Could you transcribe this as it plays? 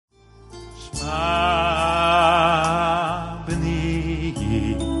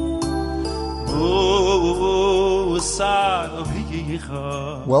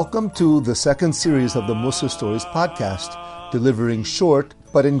Welcome to the second series of the Musar Stories podcast, delivering short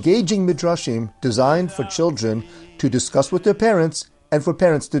but engaging midrashim designed for children to discuss with their parents and for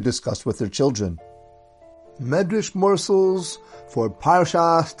parents to discuss with their children. Medrash morsels for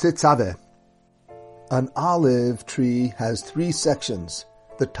Parshas Tetzaveh. An olive tree has three sections: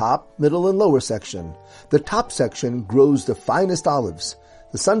 the top, middle, and lower section. The top section grows the finest olives.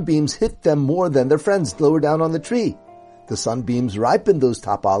 The sunbeams hit them more than their friends lower down on the tree. The sunbeams ripen those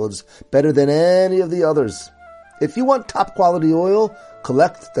top olives better than any of the others. If you want top quality oil,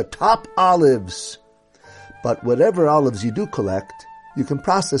 collect the top olives. But whatever olives you do collect, you can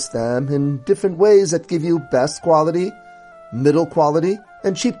process them in different ways that give you best quality, middle quality,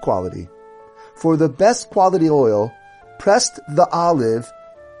 and cheap quality. For the best quality oil, press the olive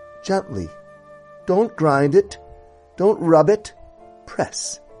gently. Don't grind it. Don't rub it.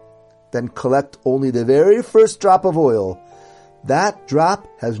 Press. Then collect only the very first drop of oil. That drop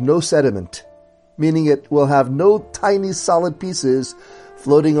has no sediment, meaning it will have no tiny solid pieces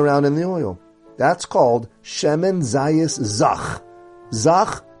floating around in the oil. That's called Shemen Zayis Zach.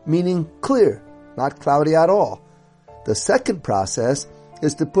 Zach meaning clear, not cloudy at all. The second process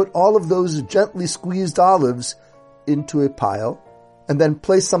is to put all of those gently squeezed olives into a pile and then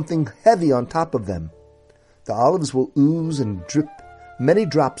place something heavy on top of them. The olives will ooze and drip many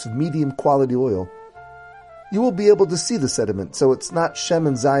drops of medium quality oil. You will be able to see the sediment, so it's not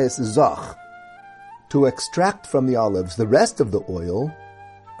Shemen Zayis Zach. To extract from the olives the rest of the oil,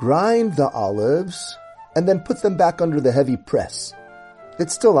 grind the olives and then put them back under the heavy press.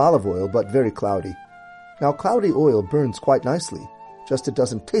 It's still olive oil, but very cloudy. Now, cloudy oil burns quite nicely, just it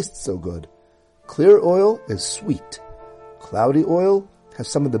doesn't taste so good. Clear oil is sweet. Cloudy oil has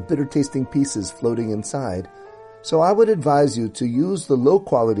some of the bitter-tasting pieces floating inside, so I would advise you to use the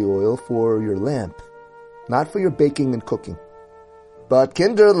low-quality oil for your lamp, not for your baking and cooking. But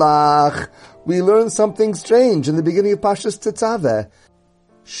Kinderlach, we learned something strange in the beginning of Parshas Tetzaveh.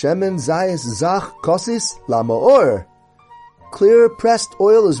 Shemen Zayis Zach Kosis Lamaor. Clear pressed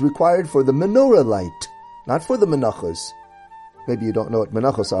oil is required for the menorah light, not for the menachos. Maybe you don't know what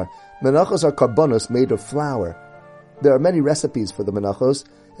menachos are. Menachos are karbonos made of flour. There are many recipes for the menachos,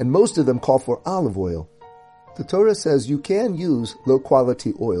 and most of them call for olive oil. The Torah says you can use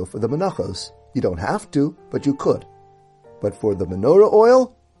low-quality oil for the menachos. You don't have to, but you could. But for the menorah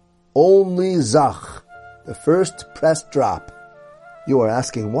oil, only zach, the first pressed drop. You are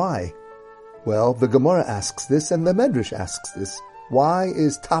asking why? Well, the Gemara asks this and the Medrash asks this. Why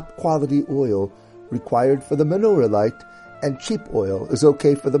is top-quality oil required for the menorah light and cheap oil is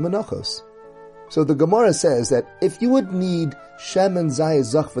okay for the menachos? So the Gemara says that if you would need Shemen Zayis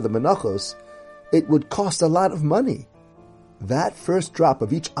Zach for the menachos, it would cost a lot of money. That first drop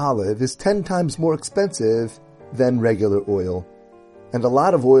of each olive is 10 times more expensive than regular oil. And a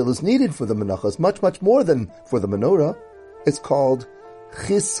lot of oil is needed for the menachos, much, much more than for the menorah. It's called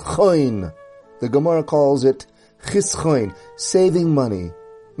chischoin. The Gemara calls it chischoin, saving money.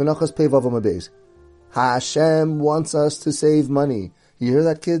 Menachos pei vav amabez. Hashem wants us to save money. You hear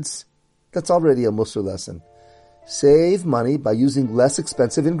that, kids? That's already a Musar lesson. Save money by using less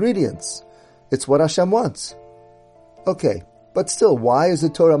expensive ingredients. It's what Hashem wants. Okay, but still, why is the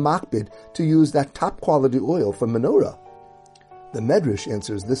Torah makbid to use that top-quality oil for menorah? The Medrash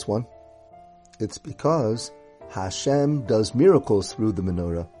answers this one. It's because Hashem does miracles through the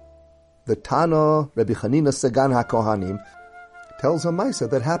menorah. The Tana, Rabbi Chanina Sagan HaKohanim, tells a Maisa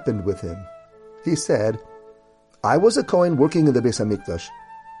that happened with him. He said, I was a Kohen working in the Beis HaMikdash.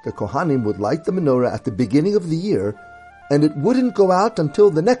 The Kohanim would light the menorah at the beginning of the year, and it wouldn't go out until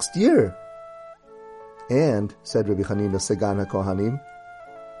the next year. And, said Rabbi Chanina Sagan HaKohanim,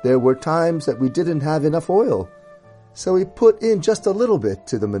 there were times that we didn't have enough oil, so we put in just a little bit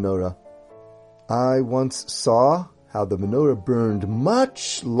to the menorah. I once saw how the menorah burned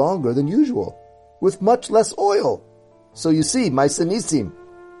much longer than usual, with much less oil. So you see, Ma'aseh Nisim.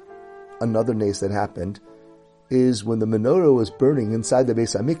 Another nace that happened is when the menorah was burning inside the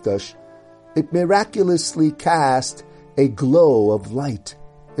Beis HaMikdash, it miraculously cast a glow of light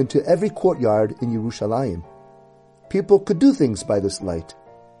into every courtyard in Yerushalayim. People could do things by this light.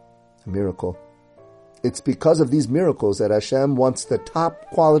 A miracle. It's because of these miracles that Hashem wants the top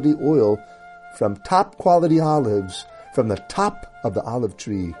quality oil from top quality olives from the top of the olive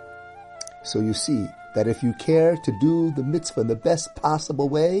tree. So you see that if you care to do the mitzvah in the best possible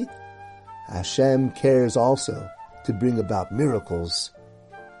way, Hashem cares also to bring about miracles.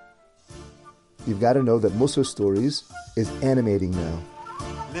 You've got to know that Musar Stories is animating now.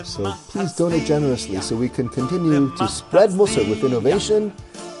 So please donate generously so we can continue to spread Musar with innovation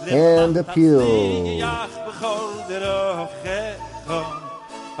and appeal. Lecho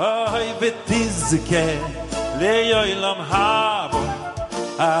Ay betizke Le yoilam habo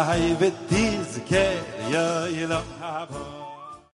Ay betizke Le yoilam habo